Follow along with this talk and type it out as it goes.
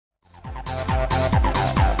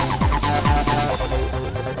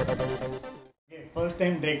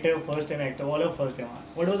time director, first time actor, all of first time.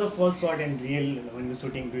 What was the first shot in real when the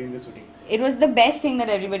shooting, during the shooting? It was the best thing that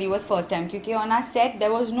everybody was first time. Because on our set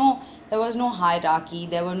there was no hierarchy,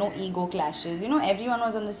 there were no ego clashes. You know, everyone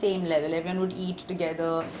was on the same level. Everyone would eat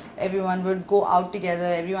together, everyone would go out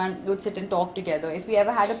together, everyone would sit and talk together. If we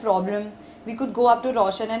ever had a problem, we could go up to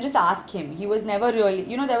Roshan and just ask him. He was never really,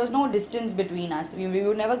 you know, there was no distance between us. We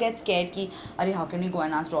would never get scared ki, Arey, how can we go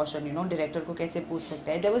and ask Roshan, you know, director ko kaise pooch sakte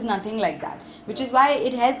hai? There was nothing like that. Which is why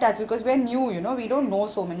it helped us, because we're new, you know, we don't know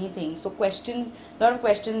so many things. So questions, a lot of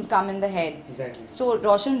questions come in the head. Exactly. So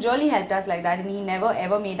Roshan really helped us like that, and he never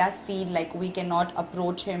ever made us feel like we cannot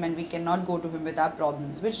approach him and we cannot go to him with our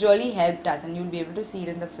problems, which really helped us, and you'll be able to see it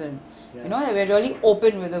in the film. Yeah. You know, we're really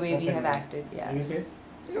open with the way we have acted. Yeah. You say?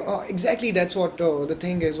 You know, exactly, that's what the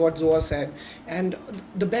thing is, what Zoa said. And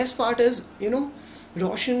the best part is, you know,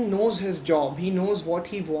 Roshan knows his job. He knows what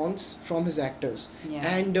he wants from his actors. Yeah.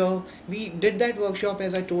 And we did that workshop,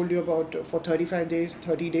 as I told you about, for 35 days,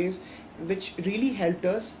 30 days, which really helped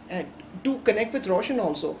us and to connect with Roshan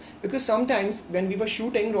also. Because sometimes when we were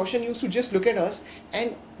shooting, Roshan used to just look at us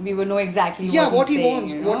and we would know exactly what he saying,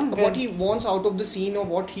 wants, you know? what he wants out of the scene, or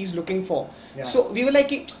what he's looking for. Yeah. So we were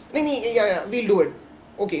like, yeah, we'll do it.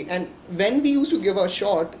 Okay, and when we used to give a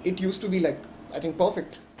shot, it used to be like, I think,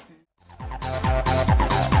 perfect.